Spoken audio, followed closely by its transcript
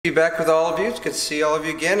Be back with all of you. It's good to see all of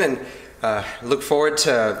you again, and look forward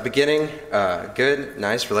to beginning a good,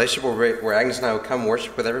 nice relationship where Agnes and I will come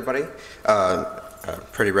worship with everybody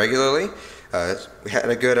pretty regularly. We had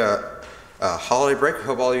a good holiday break.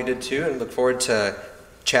 Hope all of you did too, and look forward to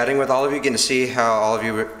chatting with all of you, getting to see how all of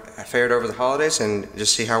you fared over the holidays and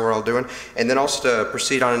just see how we're all doing, and then also to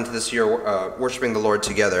proceed on into this year worshiping the Lord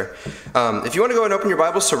together. If you want to go and open your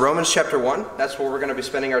Bibles to Romans chapter 1, that's where we're going to be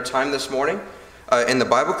spending our time this morning. In the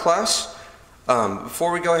Bible class.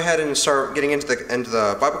 Before we go ahead and start getting into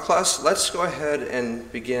the Bible class, let's go ahead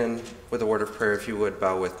and begin with a word of prayer, if you would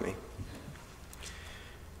bow with me.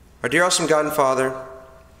 Our dear awesome God and Father,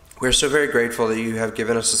 we are so very grateful that you have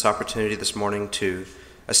given us this opportunity this morning to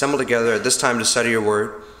assemble together at this time to study your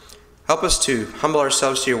word. Help us to humble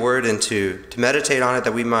ourselves to your word and to meditate on it,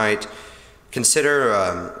 that we might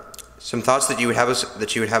consider some thoughts that you would have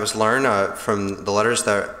us learn from the letters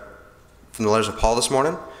of Paul this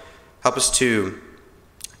morning. Help us to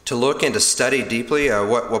look and to study deeply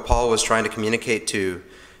what Paul was trying to communicate to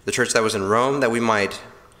the church that was in Rome, that we might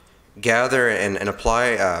gather and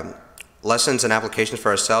apply lessons and applications for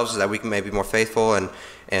ourselves, so that we can maybe be more faithful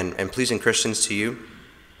and pleasing Christians to you.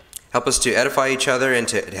 Help us to edify each other and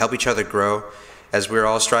to help each other grow as we're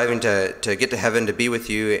all striving to get to heaven, to be with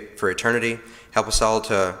you for eternity. Help us all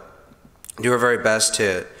to do our very best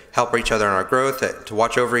to help each other in our growth, to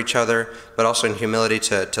watch over each other, but also in humility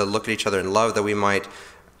to look at each other in love, that we might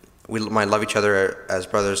love each other as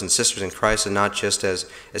brothers and sisters in Christ and not just as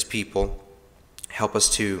people. Help us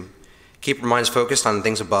to keep our minds focused on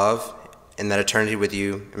things above and that eternity with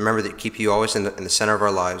you. And remember that keep you always in the center of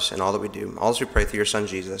our lives and all that we do. All this we pray through your Son,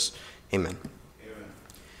 Jesus. Amen. Amen.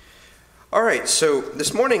 All right, so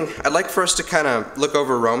this morning I'd like for us to kind of look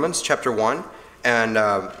over Romans chapter 1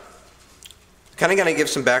 and kind of going to give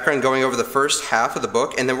some background going over the first half of the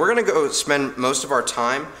book, and then we're going to go spend most of our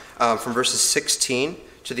time from verses 16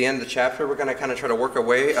 to the end of the chapter. We're going to kind of try to work our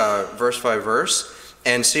way verse by verse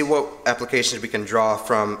and see what applications we can draw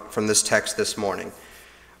from this text this morning.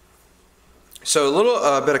 So a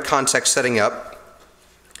little bit of context setting up.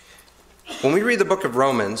 When we read the book of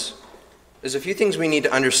Romans, there's a few things we need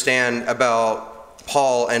to understand about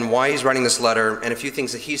Paul and why he's writing this letter, and a few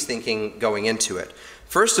things that he's thinking going into it.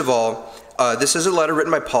 First of all, this is a letter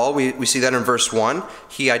written by Paul. We see that in verse 1.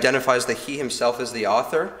 He identifies that he himself is the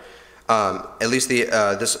author. At least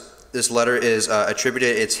this letter is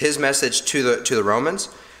attributed. It's his message to the Romans.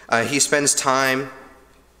 He spends time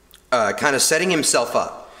kind of setting himself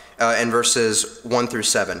up in verses 1 through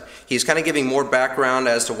 7. He's kind of giving more background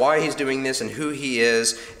as to why he's doing this and who he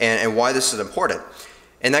is and why this is important.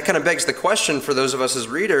 And that kind of begs the question for those of us as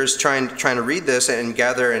readers trying to read this and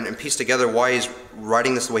gather and piece together why he's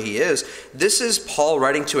writing this the way he is. This is Paul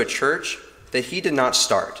writing to a church that he did not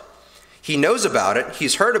start. He knows about it,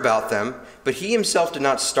 he's heard about them, but he himself did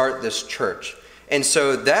not start this church. And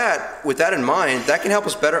so with that in mind, that can help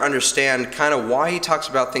us better understand kind of why he talks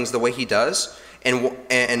about things the way he does,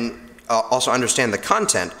 and also understand the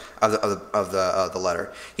content of the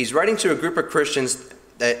letter. He's writing to a group of Christians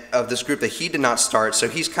of this group that he did not start, so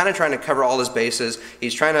he's kind of trying to cover all his bases.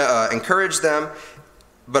 He's trying to encourage them,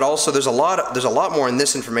 but also there's a lot more in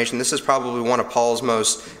this information. This is probably one of Paul's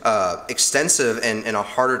most extensive and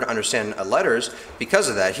harder to understand letters because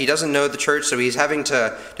of that. He doesn't know the church, so he's having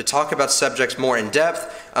to talk about subjects more in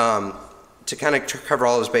depth to kind of cover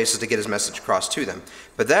all his bases to get his message across to them.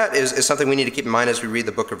 But that is something we need to keep in mind as we read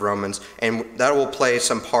the book of Romans, and that will play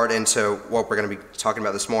some part into what we're going to be talking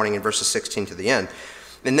about this morning in verses 16 to the end.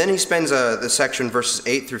 And then he spends the section, verses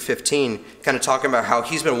 8 through 15, kind of talking about how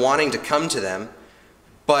he's been wanting to come to them,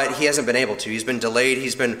 but he hasn't been able to. He's been delayed.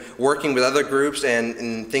 He's been working with other groups,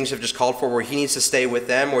 and things have just called for where he needs to stay with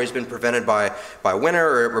them, or he's been prevented by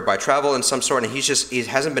winter or by travel in some sort, and he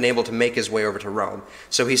hasn't been able to make his way over to Rome.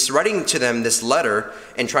 So he's writing to them this letter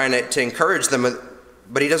and trying to encourage them,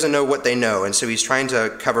 but he doesn't know what they know, and so he's trying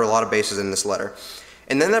to cover a lot of bases in this letter.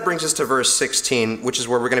 And then that brings us to verse 16, which is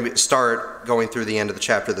where we're going to start going through the end of the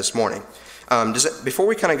chapter this morning. Before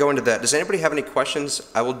we kind of go into that, does anybody have any questions?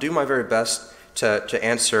 I will do my very best to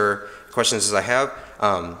answer questions as I have.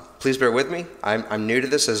 Please bear with me. I'm new to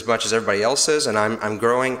this as much as everybody else is, and I'm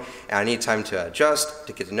growing, and I need time to adjust,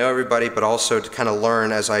 to get to know everybody, but also to kind of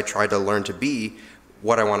learn as I try to learn to be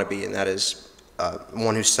what I want to be, and that is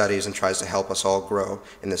one who studies and tries to help us all grow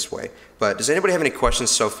in this way. But does anybody have any questions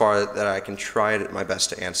so far that I can try my best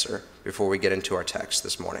to answer before we get into our text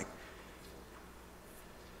this morning?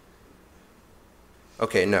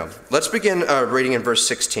 Okay, no. Let's begin reading in verse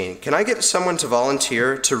 16. Can I get someone to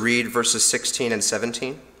volunteer to read verses 16 and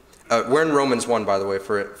 17? We're in Romans 1, by the way,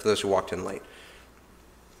 for those who walked in late.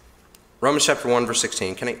 Romans chapter 1, verse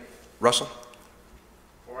 16. Russell?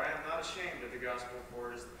 For I am not ashamed of the gospel,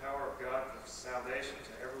 for it is the power of God for salvation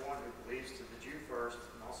to everyone who believes, to the Jew first,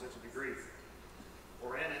 and also to the Greek.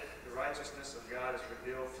 For in it the righteousness of God is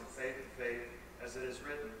revealed from faith to faith, as it is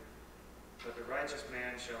written, but the righteous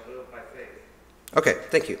man shall live by faith. Okay,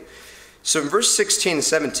 thank you. So in verse 16 and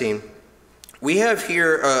 17, we have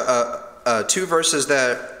here two verses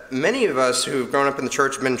that many of us who've grown up in the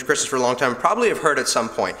church, been Christians for a long time, probably have heard at some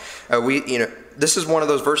point. This is one of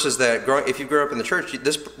those verses that, if you grew up in the church,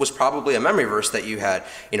 this was probably a memory verse that you had.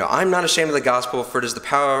 I'm not ashamed of the gospel, for it is the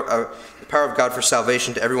power of God for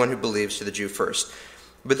salvation to everyone who believes, to the Jew first.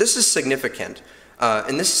 But this is significant,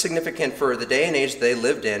 and this is significant for the day and age they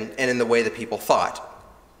lived in, and in the way that people thought.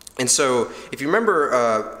 And so, if you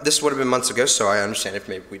remember, this would have been months ago, so I understand if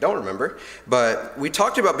maybe we don't remember, but we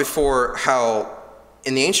talked about before how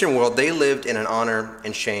in the ancient world, they lived in an honor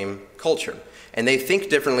and shame culture, and they think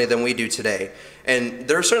differently than we do today. And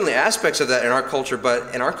there are certainly aspects of that in our culture,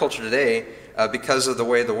 but in our culture today, because of the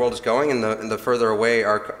way the world is going and the further away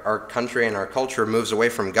our country and our culture moves away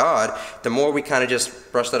from God, the more we kind of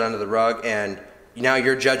just brush that under the rug, and now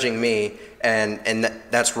you're judging me, and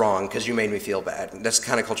that's wrong because you made me feel bad. That's the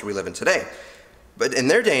kind of culture we live in today. But in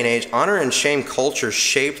their day and age, honor and shame culture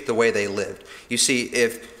shaped the way they lived. You see,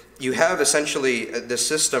 if you have essentially this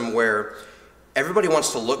system where everybody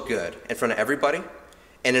wants to look good in front of everybody,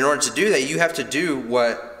 and in order to do that, you have to do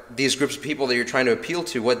what these groups of people that you're trying to appeal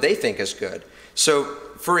to, what they think is good. So,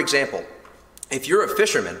 for example, if you're a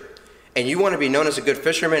fisherman, and you want to be known as a good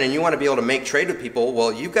fisherman, and you want to be able to make trade with people,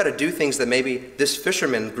 well, you've got to do things that maybe this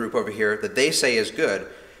fisherman group over here, that they say is good.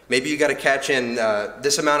 Maybe you got to catch in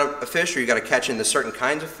this amount of fish, or you got to catch in this certain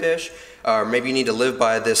kinds of fish, or maybe you need to live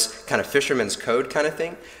by this kind of fisherman's code kind of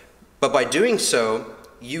thing. But by doing so,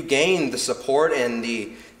 you gain the support and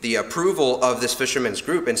the approval of this fisherman's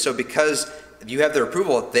group. And so because you have their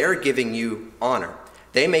approval, they're giving you honor.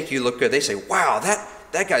 They make you look good. They say, wow,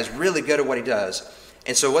 that guy's really good at what he does.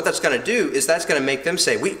 And so what that's going to do is that's going to make them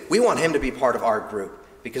say, we want him to be part of our group,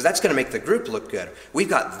 because that's going to make the group look good. We've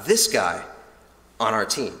got this guy on our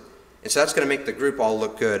team. And so that's going to make the group all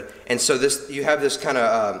look good. And so you have this kind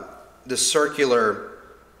of this circular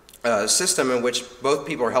system in which both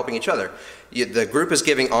people are helping each other. The group is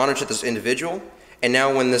giving honor to this individual, and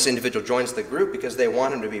now when this individual joins the group, because they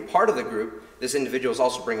want him to be part of the group, this individual is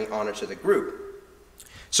also bringing honor to the group.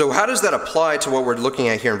 So how does that apply to what we're looking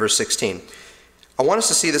at here in verse 16? I want us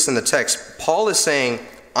to see this in the text. Paul is saying,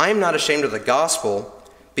 I am not ashamed of the gospel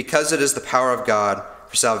because it is the power of God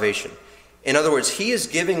for salvation. In other words, he is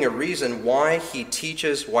giving a reason why he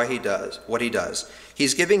teaches what he does.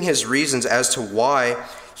 He's giving his reasons as to why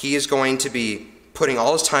he is going to be putting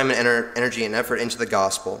all his time and energy and effort into the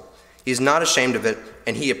gospel. He's not ashamed of it,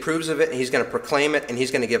 and he approves of it, and he's going to proclaim it, and he's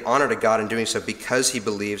going to give honor to God in doing so because he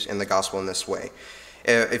believes in the gospel in this way.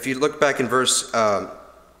 If you look back in verse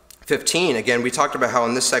 15, again, we talked about how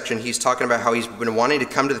in this section he's talking about how he's been wanting to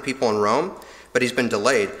come to the people in Rome, but he's been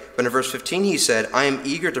delayed. But in verse 15 he said, I am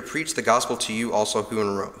eager to preach the gospel to you also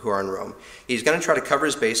who are in Rome. He's going to try to cover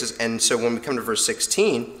his bases, and so when we come to verse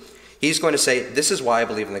 16, he's going to say, this is why I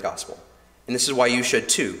believe in the gospel, and this is why you should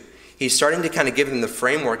too. He's starting to kind of give them the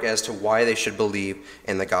framework as to why they should believe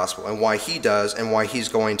in the gospel, and why he does, and why he's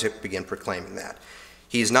going to begin proclaiming that.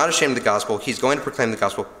 He's not ashamed of the gospel. He's going to proclaim the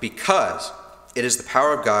gospel because it is the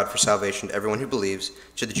power of God for salvation to everyone who believes,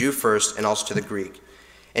 to the Jew first, and also to the Greek.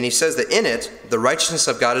 And he says that in it, the righteousness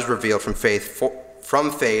of God is revealed from faith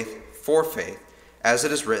for faith, as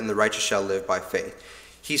it is written, the righteous shall live by faith.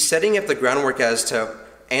 He's setting up the groundwork as to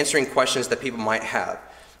answering questions that people might have.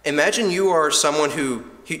 Imagine you are someone who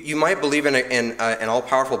you might believe in an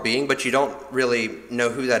all-powerful being, but you don't really know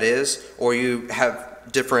who that is, or you have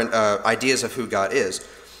different ideas of who God is.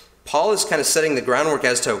 Paul is kind of setting the groundwork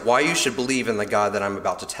as to why you should believe in the God that I'm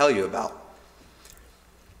about to tell you about.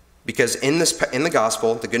 Because in the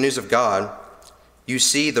gospel, the good news of God, you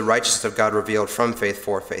see the righteousness of God revealed from faith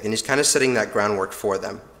for faith. And he's kind of setting that groundwork for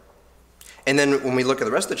them. And then when we look at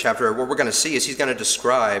the rest of the chapter, what we're going to see is he's going to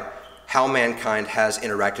describe how mankind has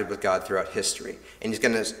interacted with God throughout history. And he's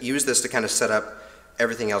going to use this to kind of set up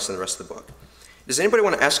everything else in the rest of the book. Does anybody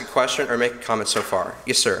want to ask a question or make a comment so far?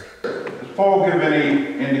 Yes, sir. Does Paul give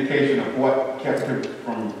any indication of what kept him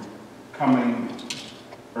from coming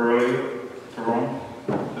early to Rome?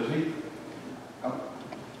 Does he?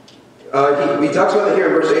 He talks about it here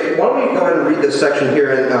in verse 8. Why don't we go ahead and read this section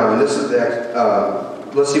here? And this is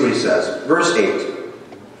let's see what he says. Verse 8.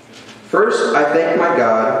 First, I thank my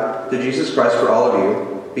God, through Jesus Christ, for all of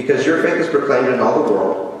you, because your faith is proclaimed in all the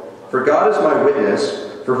world. For God is my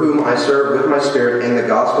witness, for whom I serve with my spirit in the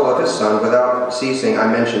gospel of his Son. Without ceasing, I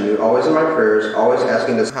mention you, always in my prayers, always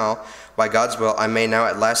asking this how, by God's will, I may now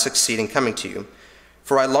at last succeed in coming to you.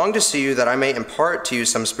 For I long to see you, that I may impart to you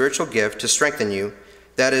some spiritual gift to strengthen you,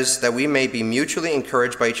 that is, that we may be mutually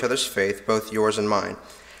encouraged by each other's faith, both yours and mine.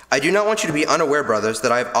 I do not want you to be unaware, brothers,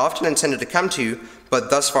 that I have often intended to come to you, but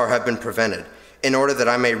thus far have been prevented, in order that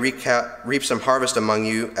I may reap some harvest among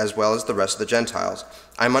you as well as the rest of the Gentiles.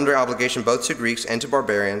 I am under obligation both to Greeks and to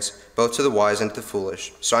barbarians, both to the wise and to the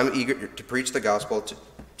foolish. So I'm eager to preach the gospel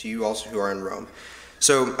to you also who are in Rome.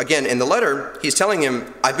 So again, in the letter, he's telling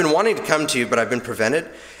him, I've been wanting to come to you, but I've been prevented.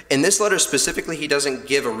 In this letter specifically, he doesn't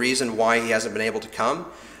give a reason why he hasn't been able to come.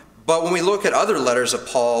 But when we look at other letters of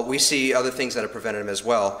Paul, we see other things that have prevented him as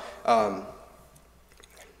well. I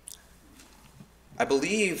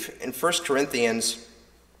believe in 1 Corinthians,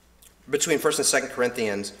 between 1 and 2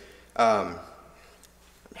 Corinthians,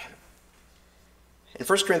 in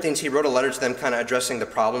 1 Corinthians, he wrote a letter to them kind of addressing the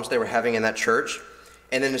problems they were having in that church.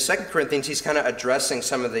 And then in 2 Corinthians, he's kind of addressing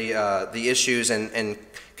some of the issues and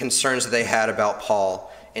concerns that they had about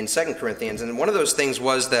Paul in 2 Corinthians. And one of those things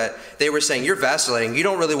was that they were saying, you're vacillating, you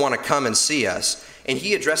don't really want to come and see us. And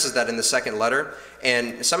he addresses that in the second letter.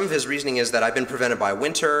 And some of his reasoning is that I've been prevented by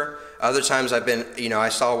winter. Other times I've been, I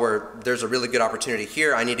saw where there's a really good opportunity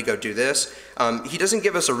here. I need to go do this. He doesn't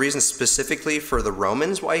give us a reason specifically for the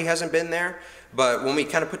Romans why he hasn't been there. But when we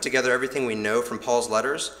kind of put together everything we know from Paul's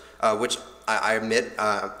letters, which I admit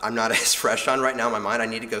I'm not as fresh on right now in my mind. I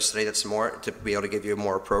need to go study that some more to be able to give you a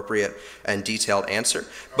more appropriate and detailed answer.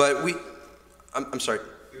 But I'm sorry.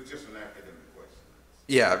 It's just an academic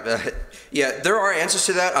question. Yeah, there are answers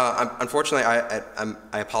to that. Unfortunately,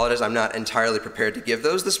 I apologize. I'm not entirely prepared to give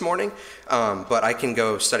those this morning, but I can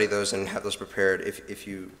go study those and have those prepared if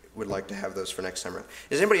you would like to have those for next time around.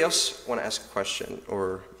 Does anybody else want to ask a question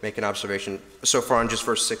or make an observation so far on just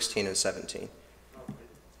verse 16 and 17?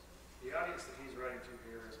 The audience that he's writing to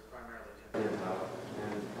here is primarily Gentile.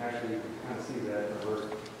 And actually, you kind of see that in verse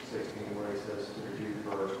 16 where he says to the Jew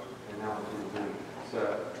first and now to the Greek.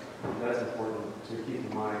 So that's important to keep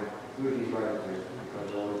in mind who he's writing to,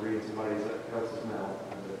 because you're always reading somebody else's mail,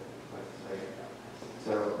 as I like to say.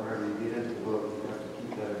 So whenever you get into the book, you have to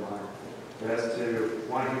keep that in mind. But as to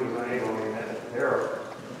why he was unable, there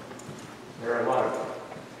are a lot of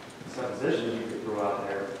suppositions you could throw out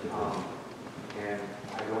there. And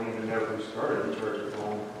I don't even know who started the church at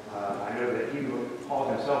Rome. I know that Paul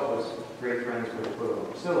himself was great friends with Aquila and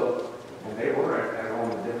Priscilla, and they were at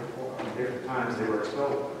Rome at different times. They were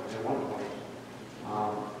expelled at one point.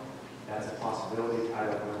 That's a possibility. I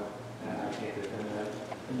don't know. I can't defend that.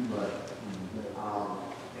 But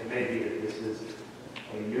it may be that this is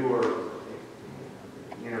a newer,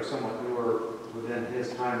 somewhat newer within his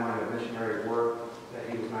timeline of missionary work, that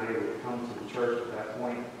he was not able to come to the church at that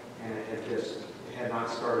point, and it had not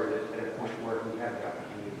started at a point where he had the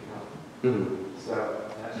opportunity to come. Mm-hmm. So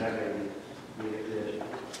that may be the issue.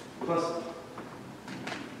 Plus,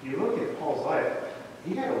 you look at Paul's life,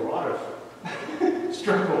 he had a lot of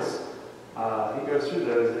struggles. He goes through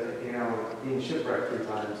those, being shipwrecked 3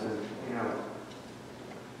 times, and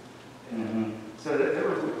so there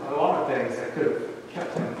were a lot of things that could have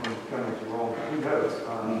kept him from coming to Rome. Who knows?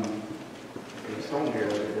 He stoned here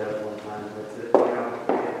to death one time, but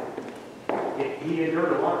he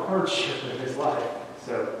endured a lot of hardship in his life.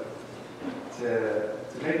 So to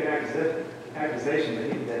make an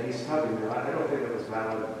accusation that he's snubbing them, I don't think it was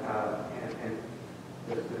valid. And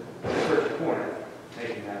the church point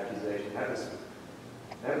making that accusation, that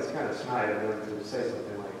was kind of snide of them to say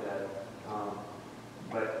something like that.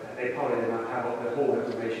 But they probably did not have the whole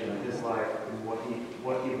information of his life and what he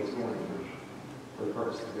was going through for the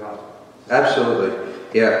purpose of the gospel. Absolutely.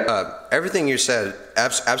 Yeah. Everything you said,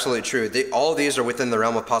 absolutely true. All of these are within the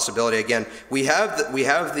realm of possibility. Again, we have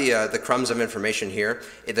the crumbs of information here.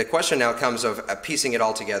 The question now comes of piecing it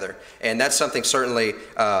all together. And that's something certainly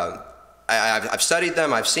I've studied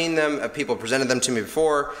them, I've seen them, people presented them to me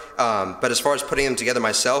before, but as far as putting them together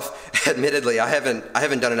myself, admittedly, I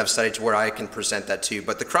haven't done enough study to where I can present that to you.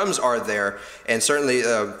 But the crumbs are there, and certainly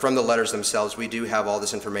from the letters themselves, we do have all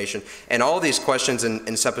this information. And all these questions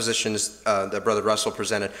and suppositions that Brother Russell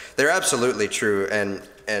presented, they're absolutely true, and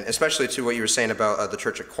especially to what you were saying about the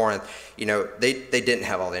church at Corinth, they didn't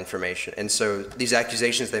have all the information. And so these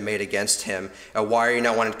accusations they made against him, why are you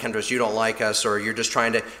not wanting to come to us, you don't like us, or you just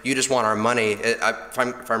want our money. If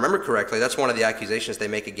I remember correctly, that's one of the accusations they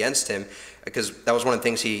make against him, because that was one of the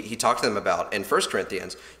things he talked to them about in 1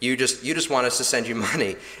 Corinthians. You just want us to send you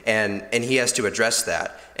money, and he has to address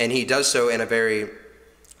that. And he does so in a very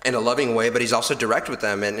in a loving way, but he's also direct with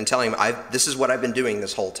them and telling them, this is what I've been doing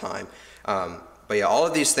this whole time. But yeah, all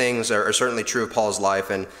of these things are certainly true of Paul's life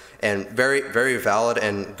and very, very valid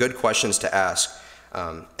and good questions to ask.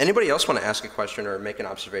 Anybody else want to ask a question or make an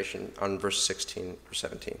observation on verse 16 or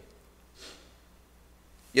 17?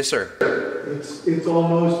 Yes, sir. It's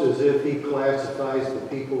almost as if he classifies the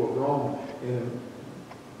people of Rome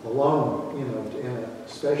alone, in a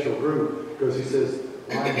special group, because he says,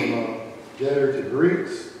 I'm a debtor to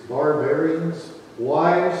Greeks, barbarians,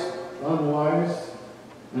 wise, unwise,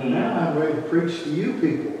 and now I'm ready to preach to you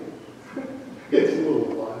people. It's a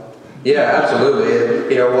little wild. Yeah,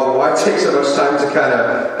 absolutely. Why take so much time to kind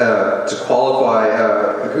of to qualify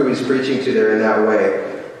who he's preaching to there in that way?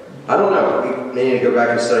 I don't know. We need to go back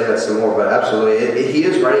and study that some more, but absolutely, he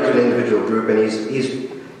is writing to an individual group, and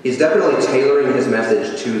he's definitely tailoring his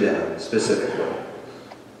message to them specifically.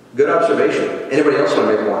 Good observation. Anybody else want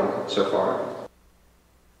to make one so far?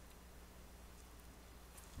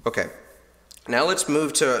 Okay. Now let's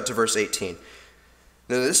move to verse 18.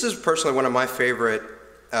 Now, this is personally one of my favorite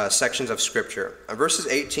sections of Scripture. Verses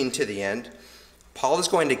 18 to the end, Paul is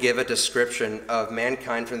going to give a description of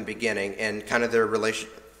mankind from the beginning and kind of their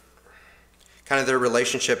relationship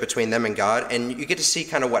between them and God, and you get to see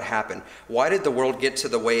kind of what happened. Why did the world get to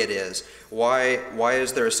the way it is? Why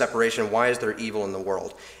is there a separation? Why is there evil in the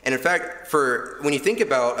world? And in fact, when you think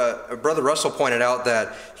about, Brother Russell pointed out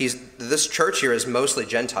that this church here is mostly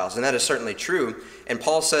Gentiles, and that is certainly true. And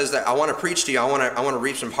Paul says that I want to preach to you, I want to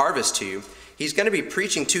reap some harvest to you. He's going to be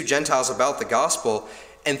preaching to Gentiles about the gospel.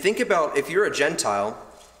 And think about, if you're a Gentile,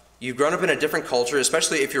 you've grown up in a different culture,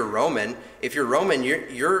 especially if you're Roman. If you're Roman,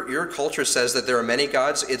 your culture says that there are many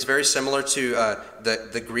gods. It's very similar to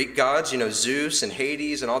the Greek gods, Zeus and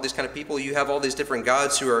Hades and all these kind of people. You have all these different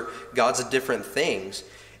gods who are gods of different things.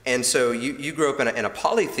 And so you grew up in a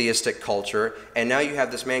polytheistic culture, and now you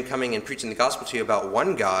have this man coming and preaching the gospel to you about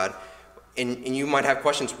one God, and you might have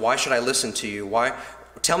questions, why should I listen to you? Why?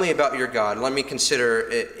 Tell me about your God. Let me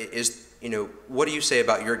consider, what do you say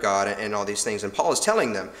about your God and all these things? And Paul is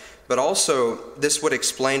telling them. But also, this would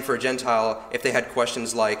explain for a Gentile if they had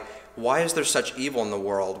questions like, why is there such evil in the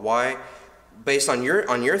world? Why, based on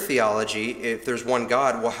your theology, if there's one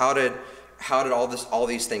God, well, how did all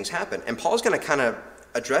these things happen? And Paul's going to kind of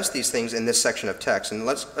address these things in this section of text. And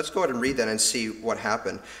let's go ahead and read that and see what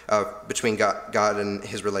happened between God and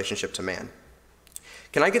his relationship to man.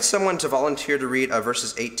 Can I get someone to volunteer to read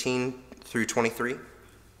verses 18 through 23?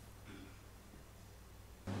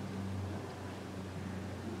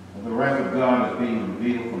 The wrath of God is being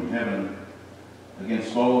revealed from heaven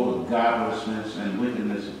against all the godlessness and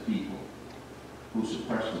wickedness of people who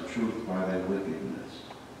suppress the truth by their wickedness.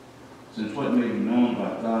 Since what may be known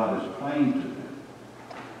by God is plain to them,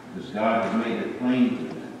 because God has made it plain to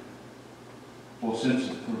them. For since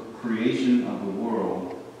the creation of the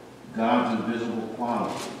world, God's invisible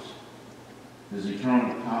qualities, his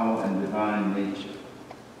eternal power and divine nature,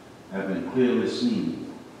 have been clearly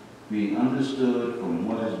seen, being understood from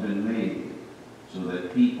what has been made, so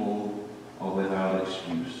that people are without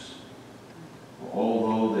excuse. For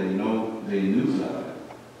although they knew God,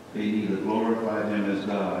 they neither glorified him as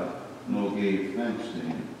God, nor gave thanks to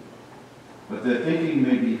him. But their thinking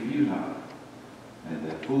may be futile, and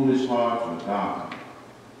their foolish hearts were darkened.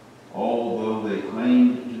 Although they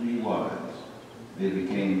claimed to be wise, they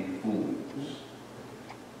became fools,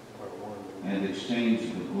 and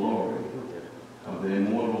exchanged the glory of the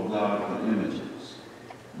immortal God for images,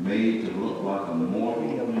 made to look like a mortal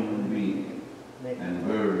human being, and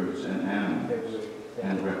birds and animals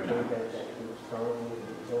and reptiles.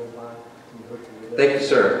 Thank you,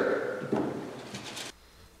 sir.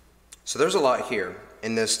 So there's a lot here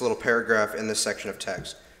in this little paragraph in this section of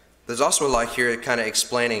text. There's also a lot here kind of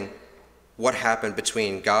explaining what happened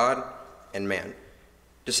between God and man.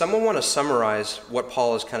 Does someone want to summarize what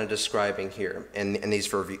Paul is kind of describing here in these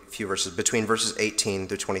few verses, between verses 18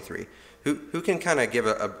 through 23? Who can kind of give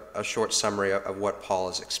a short summary of what Paul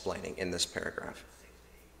is explaining in this paragraph?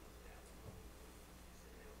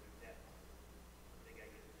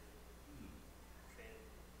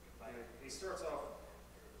 He starts off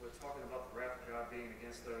with talking about the wrath of God being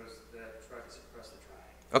against those that try to suppress the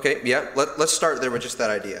truth. Okay, yeah, let's start there with just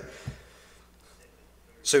that idea.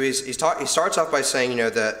 So he starts off by saying,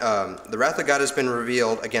 that the wrath of God has been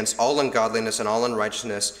revealed against all ungodliness and all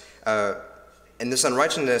unrighteousness, and this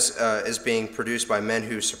unrighteousness is being produced by men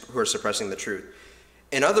who are suppressing the truth.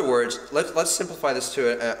 In other words, let's simplify this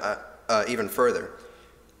to even further.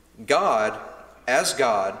 God, as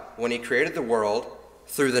God, when he created the world,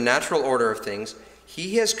 through the natural order of things,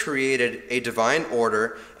 He has created a divine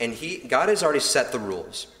order, and God has already set the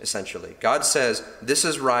rules, essentially. God says, this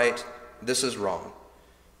is right, this is wrong.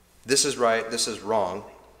 This is right, this is wrong.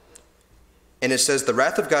 And it says, the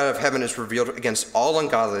wrath of God of heaven is revealed against all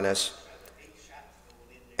ungodliness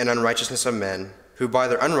and unrighteousness of men, who by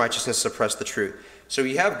their unrighteousness suppress the truth. So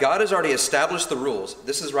you have God has already established the rules.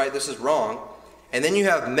 This is right, this is wrong. And then you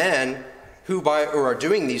have men who are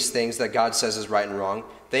doing these things that God says is right and wrong.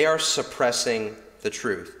 They are suppressing the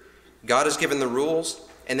truth. God has given the rules,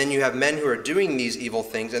 and then you have men who are doing these evil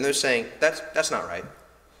things, and they're saying, that's not right.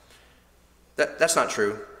 That's not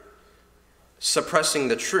true. Suppressing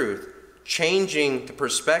the truth, changing the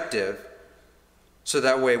perspective, so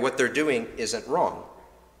that way what they're doing isn't wrong.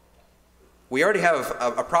 We already have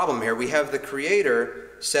a problem here. We have the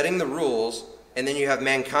Creator setting the rules, and then you have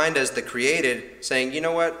mankind as the created saying, you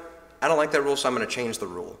know what? I don't like that rule, so I'm going to change the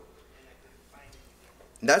rule.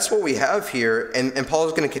 That's what we have here, and Paul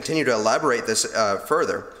is going to continue to elaborate this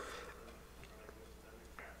further.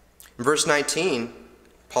 In verse 19,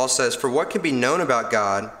 Paul says, for what can be known about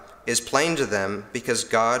God is plain to them because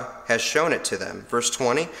God has shown it to them. Verse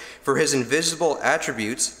 20, for his invisible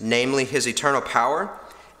attributes, namely his eternal power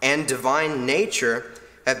and divine nature,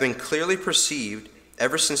 have been clearly perceived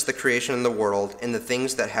ever since the creation of the world in the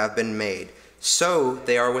things that have been made. So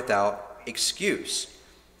they are without excuse.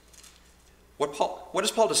 What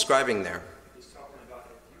is Paul describing there? He's talking about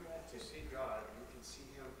if you want to see God, you can see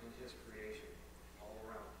him in his creation all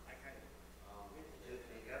around. The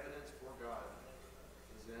evidence for God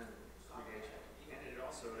is in creation, and it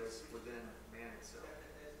also is within man itself.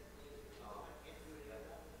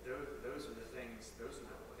 Those are the things, those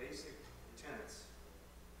are the basic tenets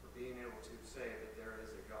for being able to say that there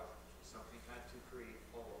is a God. Something had to create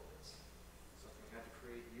all of this. Something had to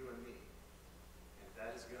create you and me, and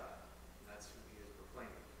that is God. That's who he is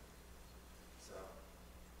proclaiming. So,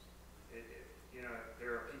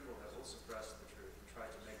 there are people that will suppress the truth and try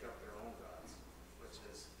to make up their own gods, which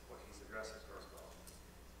is what he's addressing first of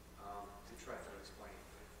all, to try to explain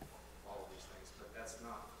all of these things. But that's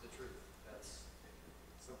not the truth. That's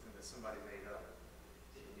something that somebody made up.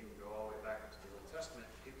 And you can go all the way back into the Old Testament.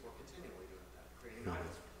 People are continually doing that, creating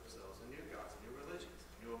idols for themselves, and new gods, new religions,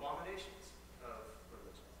 new abominations of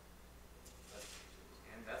religion.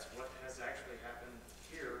 And that's what has actually happened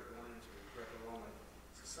here going into Greco-Roman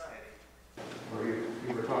society. Or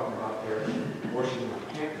you were talking about their worshiping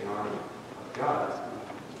a pantheon of gods.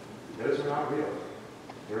 Those are not real.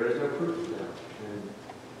 There is no proof of them. And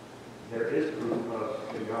there is proof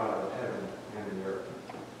of the God of heaven and the earth.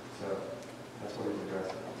 So that's what he's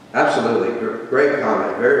addressing. Absolutely. Great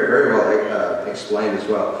comment. Very, very well explained as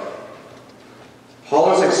well.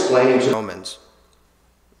 Paul is explaining to Romans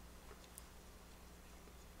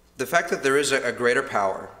the fact that there is a greater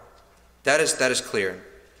power. That is clear.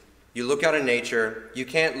 You look out at nature, you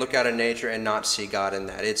can't look out at nature and not see God in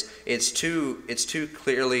that. It's too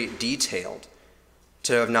clearly detailed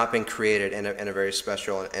to have not been created in a very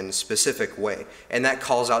special and specific way. And that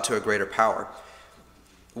calls out to a greater power.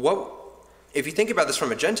 If you think about this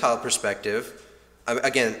from a Gentile perspective,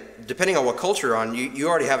 again, depending on what culture you're on, you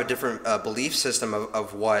already have a different belief system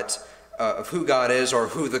of who God is or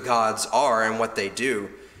who the gods are and what they do.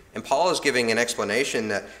 And Paul is giving an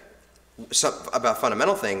explanation about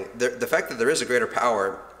fundamental thing. The fact that there is a greater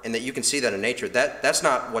power and that you can see that in nature, that's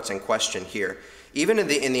not what's in question here. Even in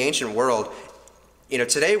the ancient world,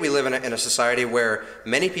 today we live in a society where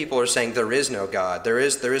many people are saying there is no God, there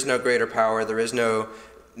is no greater power, there is no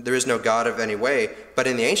God of any way. But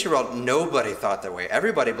in the ancient world, nobody thought that way.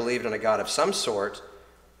 Everybody believed in a God of some sort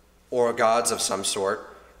or gods of some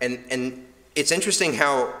sort. And it's interesting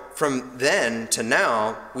how from then to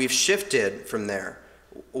now we've shifted from there.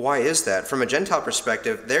 Why is that? From a Gentile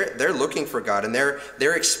perspective, they're looking for God, and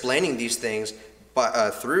they're explaining these things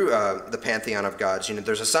through the pantheon of gods.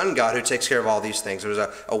 There's a sun god who takes care of all these things. There's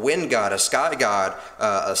a wind god, a sky god,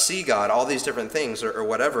 a sea god, all these different things, or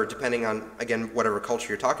whatever, depending on, again, whatever culture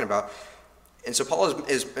you're talking about. And so Paul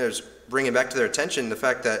is bringing back to their attention the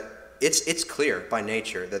fact that it's clear by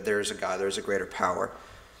nature that there is a God, there is a greater power.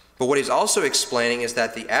 But what he's also explaining is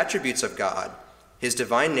that the attributes of God, his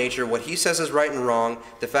divine nature, what he says is right and wrong,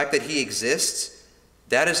 the fact that he exists,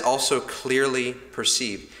 that is also clearly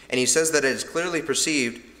perceived. And he says that it is clearly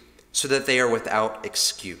perceived so that they are without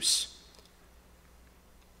excuse.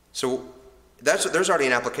 So there's already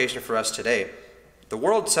an application for us today. The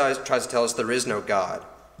world tries to tell us there is no God.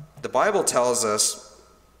 The Bible tells us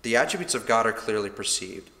the attributes of God are clearly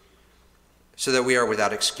perceived so that we are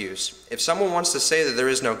without excuse. If someone wants to say that there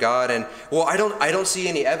is no God and, well, I don't see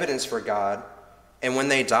any evidence for God, and when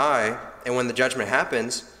they die and when the judgment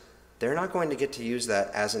happens, they're not going to get to use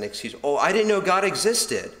that as an excuse. Oh, I didn't know God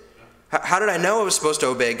existed. How did I know I was supposed to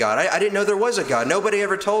obey God? I didn't know there was a God. Nobody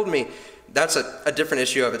ever told me. That's a different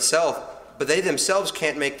issue of itself. But they themselves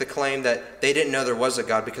can't make the claim that they didn't know there was a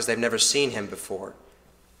God because they've never seen him before.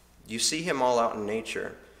 You see him all out in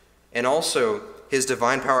nature. And also his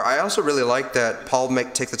divine power. I also really like that Paul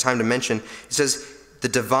takes the time to mention. He says the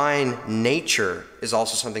divine nature is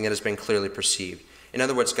also something that has been clearly perceived. In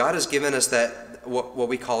other words, God has given us that what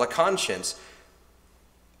we call a conscience,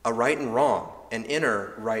 a right and wrong, an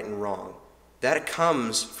inner right and wrong. That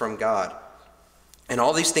comes from God. And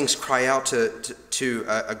all these things cry out to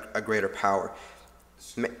a greater power.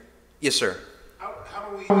 Yes, sir.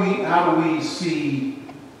 How do we see,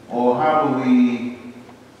 or how do we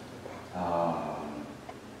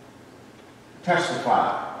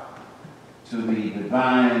testify to the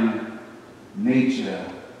divine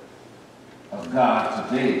nature of God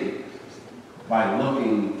today by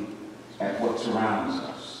looking at what surrounds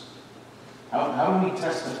us? How do we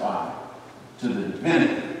testify to the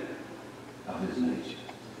divinity of his nature?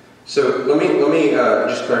 So let me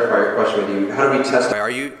just clarify your question with you. How do we testify? Are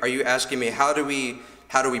you asking me how do we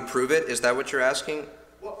prove it? Is that what you're asking?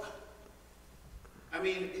 Well, I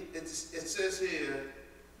mean, it says here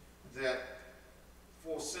that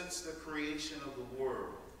for since the creation of the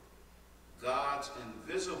world, God's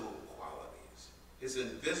invisible qualities, his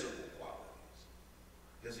invisible qualities,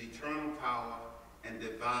 his eternal power and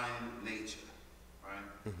divine nature, right?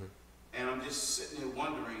 Mm-hmm. And I'm just sitting here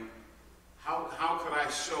wondering, how could I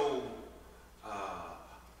show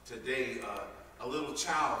today a little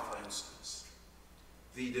child, for instance,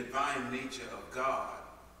 the divine nature of God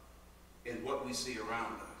in what we see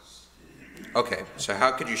around us? Okay, so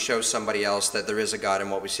how could you show somebody else that there is a God in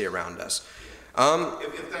what we see around us?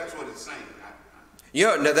 If that's what it's saying.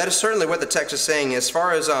 No, that is certainly what the text is saying. As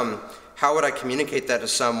far as how would I communicate that to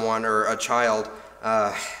someone or a child,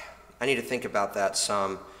 I need to think about that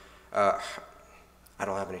some. I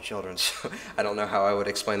don't have any children, so I don't know how I would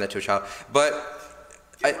explain that to a child. But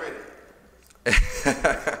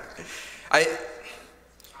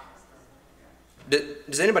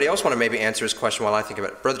does anybody else want to maybe answer his question while I think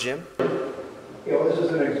about it? Brother Jim? You know, this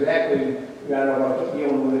isn't exactly, I don't know about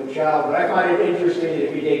dealing with a child, but I find it interesting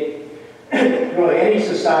if you take really any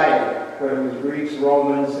society, whether it was Greeks,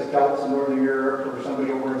 Romans, the Celts in Northern Europe, or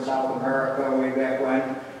somebody over in South America way back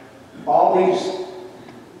when, all these,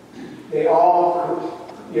 they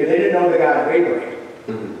didn't know the God of Abraham,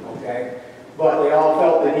 okay? But they all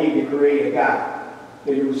felt the need to create a God.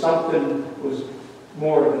 There was something was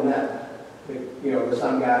more than that. The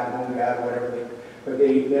sun God, the moon God, whatever. But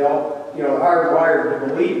they all, hardwired to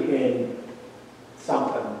believe in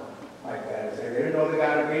something like that. They didn't know the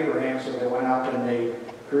God of Abraham, so they went out and they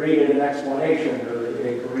created an explanation, or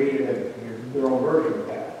they created their own version of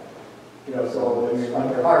God. So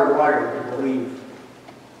they're hardwired to believe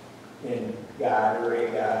in God or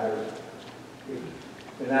a God.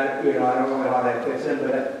 And I don't know how that fits in,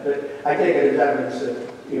 but I take it as evidence that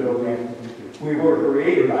we were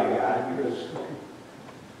created by God because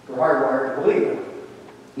we're hardwired to believe in.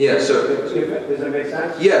 Yeah, so does that make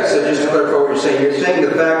sense? Yeah, so just to clarify what you're saying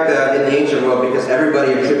the fact that in the ancient world, because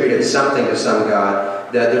everybody attributed something to some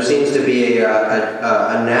god, that there seems to be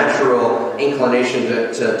a natural inclination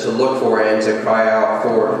to look for it and to cry out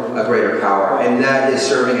for a greater power. And that is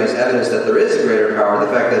serving as evidence that there is a greater power.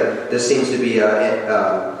 The fact that this seems to be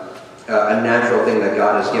a natural thing that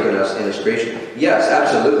God has given us in his creation. Yes,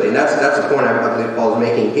 absolutely. And that's the point I believe Paul is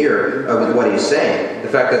making here with what he's saying. The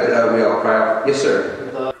fact that we all cry out. Yes, sir.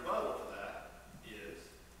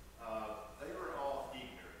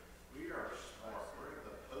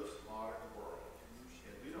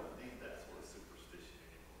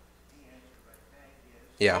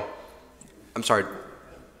 Yeah. I'm sorry.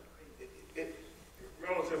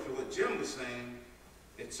 Relative to what Jim was saying,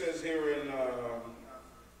 it says here in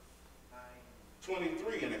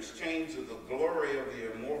 23, in exchange of the glory of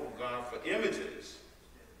the immortal God for images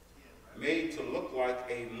made to look like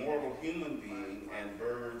a mortal human being and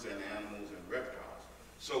birds and animals and reptiles.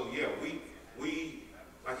 So yeah, we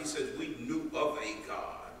like he says, we knew of a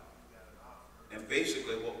God. And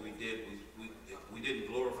basically what we did was we didn't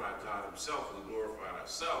glorify God himself, we glorified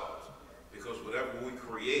ourselves, because whatever we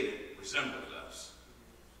created resembled us,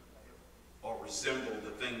 or resembled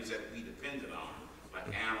the things that we depended on,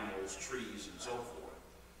 like animals, trees, and so forth.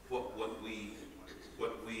 What we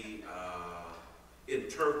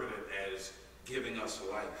interpreted as giving us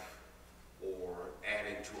life or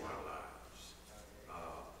adding to our lives,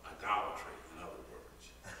 idolatry, in other words.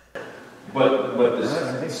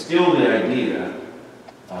 But still the idea.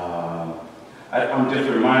 I'm just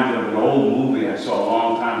reminded of an old movie I saw a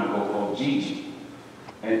long time ago called Gigi,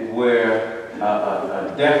 and where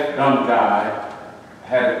a deaf, dumb guy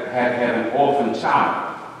had an orphan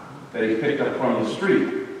child that he picked up from the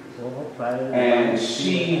street. And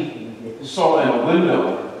she saw in a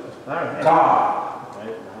window God,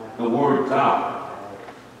 the word God.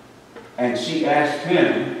 And she asked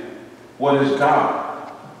him, what is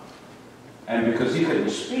God? And because he couldn't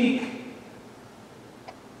speak,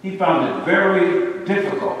 he found it very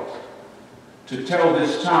difficult to tell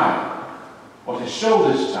this child or to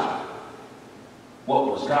show this child what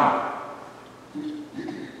was God.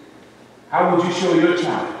 How would you show your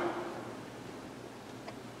child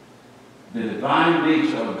the divine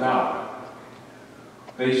nature of God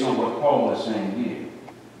based on what Paul is saying here?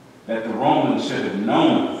 That the Romans should have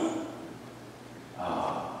known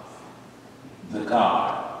the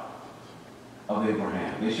God of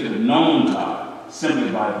Abraham. They should have known God simply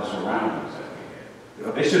by the surroundings that they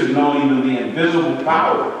had. They should have known even the invisible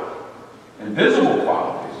power, invisible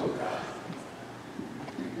qualities of God.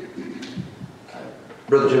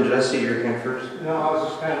 Brother Jim, did I see your hand first? No, I was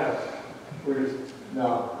just kind of,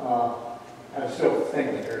 I'm still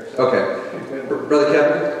thinking here. So. Okay. Brother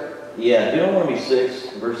Kevin? Yeah, Deuteronomy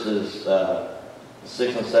 6, verses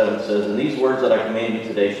 6 and 7 says, and these words that I command you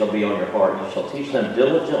today shall be on your heart. You shall teach them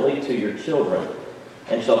diligently to your children,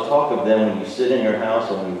 and shall talk of them when you sit in your house,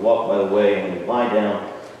 and when you walk by the way, and when you lie down,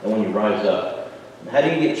 and when you rise up. And how do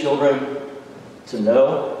you get children to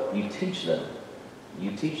know? You teach them.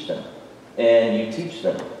 You teach them. And you teach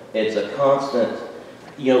them. It's a constant,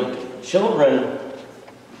 children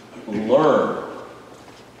learn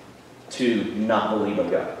to not believe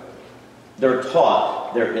in God. They're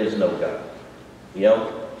taught there is no God.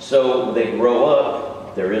 So they grow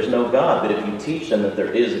up, there is no God. But if you teach them that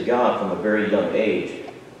there is a God from a very young age,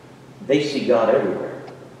 they see God everywhere.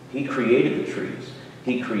 He created the trees.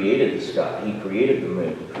 He created the sky. He created the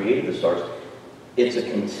moon. He created the stars. It's a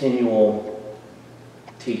continual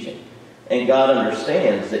teaching. And God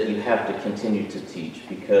understands that you have to continue to teach,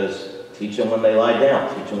 because teach them when they lie down,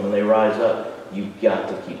 teach them when they rise up. You've got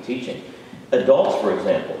to keep teaching. Adults, for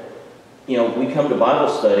example, we come to Bible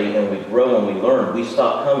study and we grow and we learn. We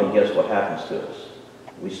stop coming, guess what happens to us?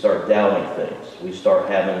 We start doubting things. We start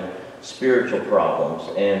having spiritual problems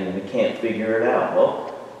and we can't figure it out.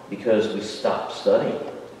 Well, because we stop studying.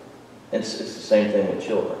 And it's the same thing with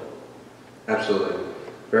children. Absolutely.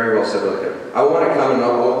 Very well said, Brother Kevin. I want to comment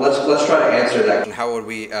on, let's try to answer that. How would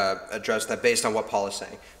we address that based on what Paul is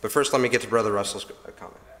saying? But first, let me get to Brother Russell's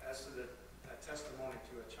comment. As to the testimony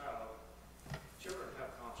to a child, children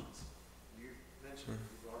have conscience. You mentioned,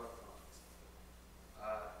 you brought up conscience.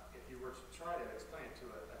 If you were to try to explain it to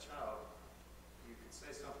a child, you could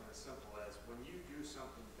say something as simple as, when you do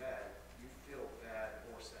something bad, you feel bad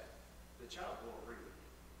or sad. The child will agree with you,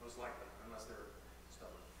 most likely, unless they're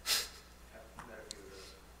stubborn. I've met a few of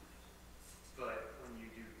those. But when you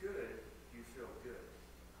do good, you feel good.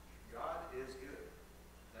 God is good.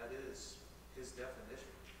 That is his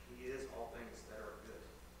definition. He is all things that are good.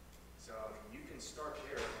 So you can start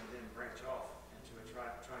there and then branch off into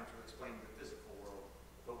trying to explain the physical world.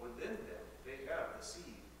 But within them, they have the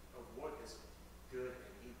seed of what is good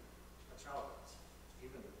and evil. A child does.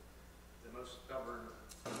 Even the most stubborn,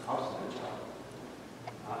 obstinate child.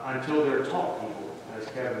 Until they're taught evil, as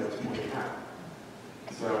Kevin was pointing out.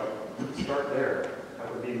 So start there.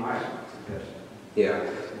 That would be my suggestion. Yeah.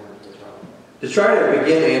 To try to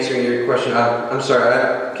begin answering your question, I'm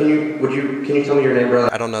sorry. Can you tell me your name,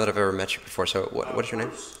 brother? I don't know that I've ever met you before. So what is your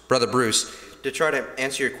name? Brother Bruce. To try to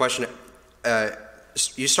answer your question,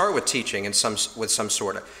 you start with teaching and with some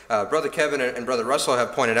sort of. Brother Kevin and Brother Russell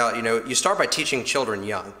have pointed out. You start by teaching children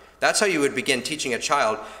young. That's how you would begin teaching a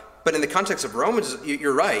child. But in the context of Romans,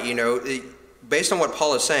 you're right. Based on what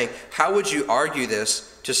Paul is saying, how would you argue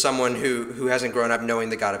this to someone who hasn't grown up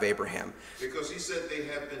knowing the God of Abraham? Because he said they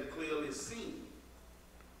have been clearly seen.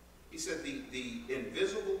 He said the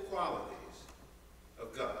invisible qualities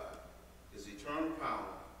of God, his eternal power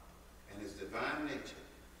and his divine nature,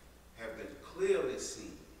 have been clearly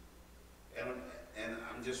seen. And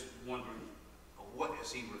I'm just wondering, what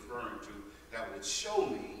is he referring to that would show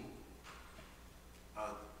me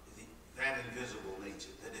that invisible nature,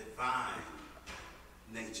 the divine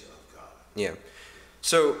nature of God? Yeah.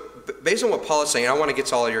 So based on what Paul is saying, I want to get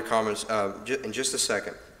to all of your comments in just a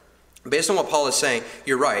second. Based on what Paul is saying,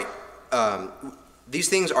 you're right. These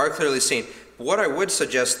things are clearly seen. What I would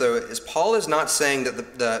suggest, though, is Paul is not saying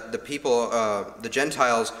that the people, the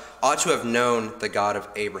Gentiles, ought to have known the God of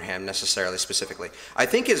Abraham necessarily, specifically. I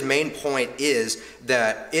think his main point is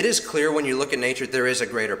that it is clear when you look at nature there is a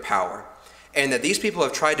greater power. and that these people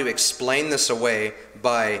have tried to explain this away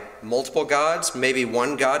by multiple gods, maybe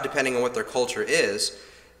one God, depending on what their culture is.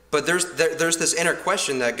 But there's this inner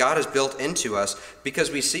question that God has built into us,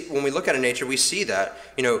 because we see, when we look at nature, we see that,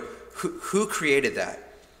 who created that?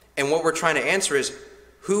 And what we're trying to answer is,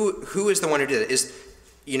 who is the one who did it?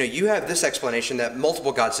 You have this explanation that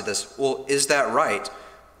multiple gods did this. Well, is that right?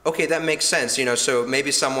 Okay, that makes sense. So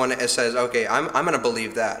maybe someone says, okay, I'm going to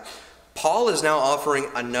believe that. Paul is now offering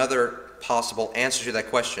another possible answer to that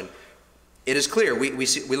question. It is clear. We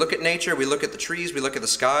look at nature, we look at the trees, we look at the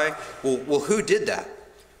sky. Well, who did that?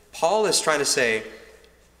 Paul is trying to say,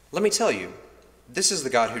 let me tell you, this is the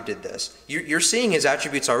God who did this. You're seeing his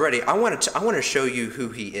attributes already. I want to show you who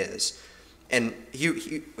he is. And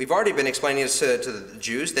we've already been explaining this to the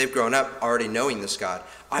Jews. They've grown up already knowing this God.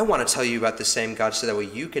 I want to tell you about the same God so that way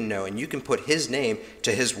you can know and you can put his name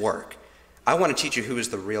to his work. I want to teach you who is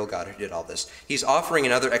the real God who did all this. He's offering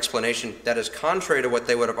another explanation that is contrary to what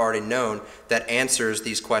they would have already known, that answers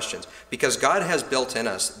these questions. Because God has built in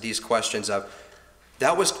us these questions of,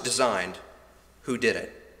 that was designed, who did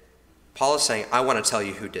it? Paul is saying, I want to tell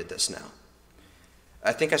you who did this now.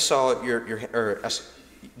 I think I saw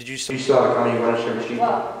did you saw a comment you want to share, Michelle?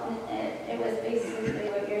 Well, it was basically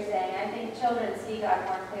what you're saying. I think children see God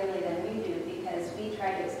more clearly than we do, because we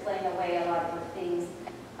try to explain away a lot of the things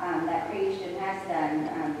that creation has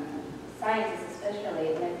done, scientists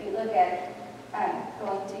especially. And if you look at,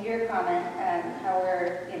 going to your comment, how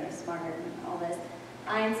we're smarter than all this,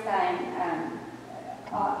 Einstein,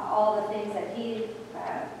 all the things that he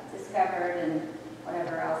discovered and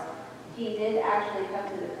whatever else, he did actually come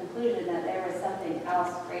to the conclusion that there was something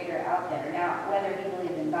else greater out there. Now, whether he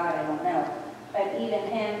believed in God, I don't know. But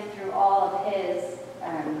even him, through all of his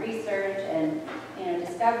research and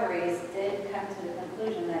discoveries, did come to the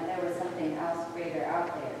conclusion that there was something else greater out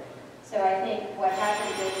there. So I think what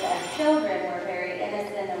happens is, as children, we're very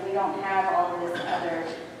innocent and we don't have all of this other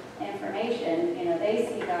information. They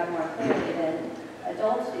see God more clearly than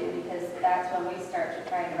adults do, because that's when we start to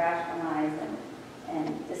try to rationalize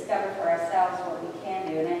and discover for ourselves what we can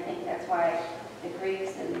do. And I think that's why the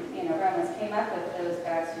Greeks and Romans came up with those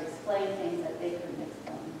gods to explain things that they couldn't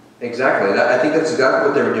explain. Exactly. I think that's exactly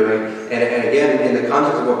what they were doing. And again, in the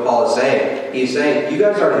context of what Paul is saying, he's saying, you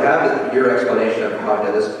guys already have your explanation of how I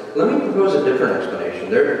did this. Let me propose a different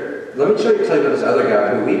explanation. Let me tell you about this other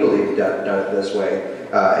guy who we believe done it this way.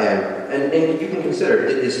 And you can consider,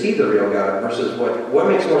 is he the real God versus what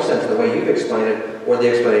makes more sense, the way you've explained it or the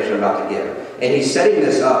explanation I'm about to give? And he's setting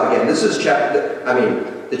this up. Again, this is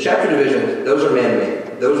the chapter divisions, those are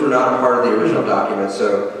man-made. Those were not a part of the original document,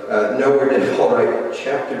 so nowhere did Paul write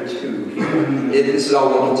chapter 2 here. This is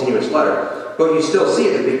all one continuous letter. But you still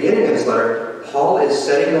see at the beginning of this letter, Paul is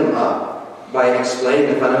setting them up by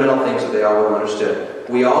explaining the fundamental things that they all would have understood.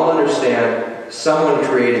 We all understand someone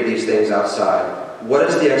created these things outside. What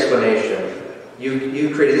is the explanation?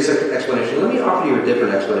 You created this explanation. Let me offer you a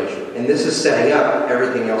different explanation. And this is setting up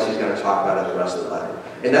everything else he's going to talk about in the rest of the letter.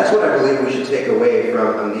 And that's what I believe we should take away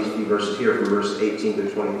from these few verses here, from verses 18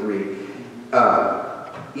 through 23.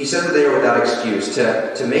 He said that they are without excuse.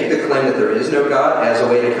 To make the claim that there is no God as a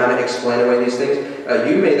way to kind of explain away these things.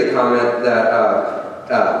 You made the comment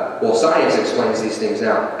that, science explains these things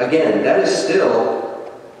now. Again, that is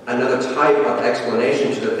still another type of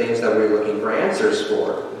explanation to the things that we're looking for answers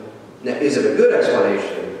for. Now, is it a good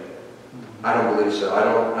explanation? I don't believe so.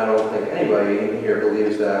 I don't think anybody in here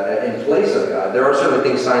believes that in place of God. There are certain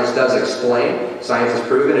things science does explain. Science has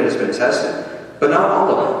proven and it's been tested, but not all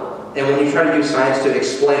of them. And when you try to use science to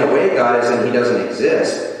explain away God as in he doesn't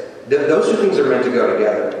exist, those two things are meant to go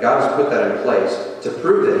together. God has put that in place to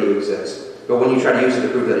prove that he exists. But when you try to use it to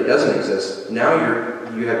prove that he doesn't exist, now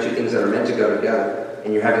you have two things that are meant to go together,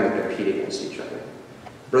 and you're having to compete against each other.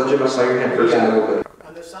 Brother Jim, I saw your hand first, and then we'll go.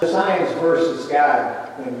 Science versus God,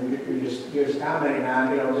 and you're just commenting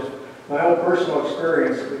on, just my own personal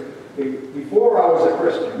experience. Before I was a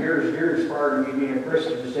Christian, years prior to me being a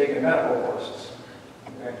Christian, just taking medical courses.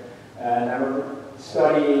 Okay? And I remember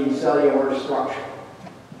studying cellular structure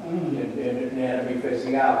and anatomy,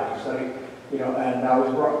 physiology, and I was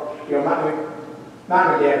brought,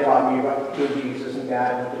 Mom and Dad taught me about Jesus and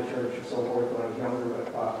God, went to church and so forth when I was younger,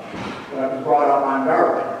 but I was brought up on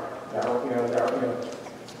Darwin.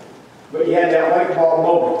 But you had that light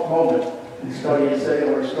bulb moment in studying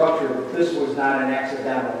cellular structure. This was not an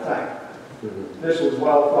accidental thing. This was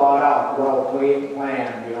well thought out, well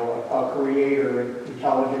planned, a creator,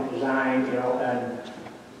 intelligent design, and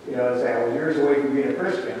as I was years away from being a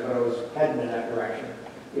Christian, but I was heading in that direction.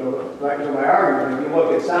 Back to my argument, if you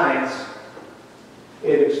look at science,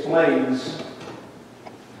 it explains,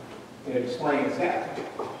 it explains that.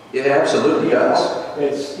 It absolutely You know, does.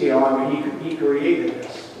 It's, you know, I mean, he created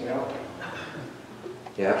this, you know,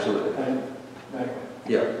 Yeah, absolutely. and anyway.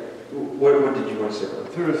 Yeah. What did you want to say about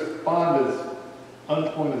that? To respond as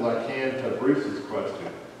unpointed as I can to Bruce's question,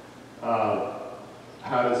 how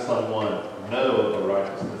does someone know the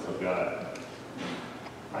righteousness of God?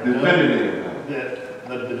 I know Divinity of God. that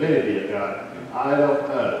the divinity of God. I don't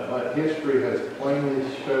know, but history has plainly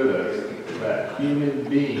showed us that human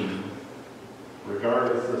beings,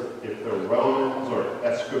 regardless of if they're Romans or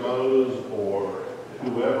Eskimos or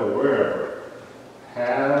whoever, wherever,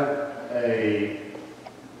 have a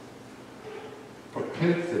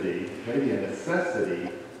propensity, maybe a necessity,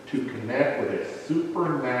 to connect with a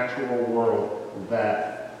supernatural world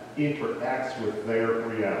that interacts with their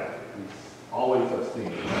reality. We always have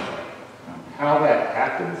seen it. How that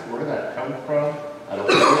happens, where that comes from, I don't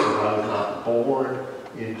know, because I was not born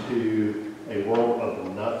into a world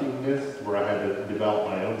of nothingness where I had to develop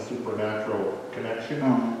my own supernatural connection.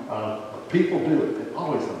 People do it, they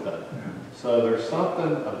always have done it. So there's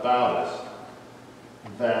something about us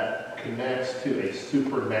that connects to a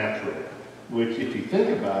supernatural, which if you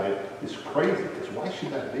think about it, is crazy, because why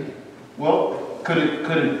should that be? Well, could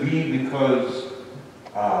it be because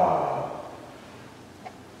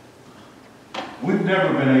we've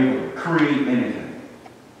never been able to create anything.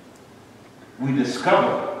 We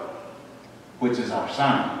discover, which is our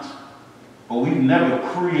science, but we've never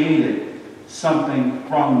created something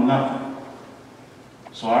from nothing.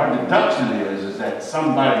 So our deduction is that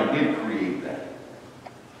somebody did create that.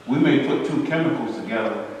 We may put two chemicals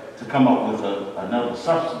together to come up with another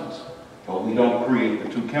substance, but we don't create the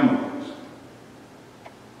two chemicals.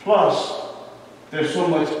 Plus, there's so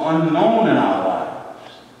much unknown in our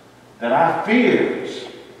lives that our fears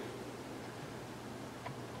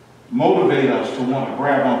motivate us to want to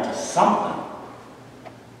grab onto something.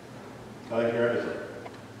 I think you're innocent.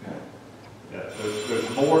 Yeah,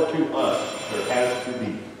 there's more to us. There has to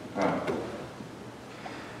be.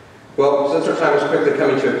 Well, since our time is quickly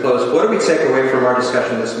coming to a close, what do we take away from our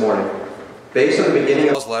discussion this morning? Based on the beginning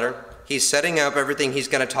of Paul's letter, he's setting up everything he's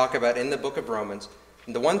going to talk about in the book of Romans.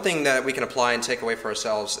 And the one thing that we can apply and take away for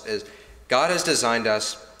ourselves is God has designed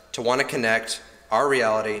us to want to connect our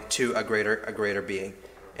reality to a greater being.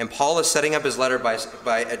 And Paul is setting up his letter by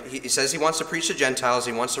he says he wants to preach to Gentiles,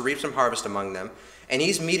 he wants to reap some harvest among them, and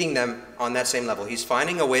he's meeting them on that same level. He's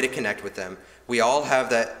finding a way to connect with them. We all have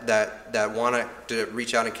that want to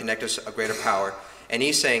reach out and connect us a greater power. And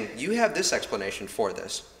he's saying, you have this explanation for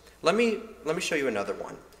this. Let me show you another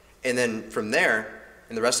one. And then from there,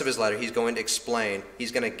 in the rest of his letter, he's going to explain,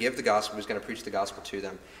 he's going to give the gospel, he's going to preach the gospel to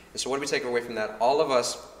them. And so what do we take away from that? All of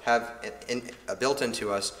us have built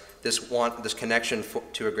into us this connection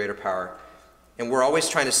to a greater power. And we're always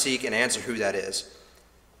trying to seek and answer who that is.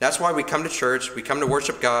 That's why we come to church, we come to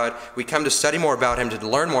worship God, we come to study more about him, to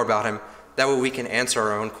learn more about him. That way we can answer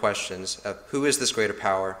our own questions of who is this greater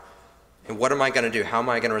power, and what am I going to do? How am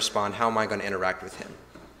I going to respond? How am I going to interact with him?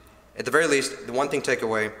 At the very least, the one thing to take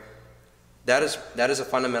away, that is a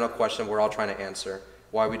fundamental question we're all trying to answer,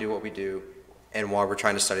 why we do what we do, and why we're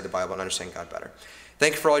trying to study the Bible and understand God better.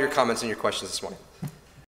 Thank you for all your comments and your questions this morning.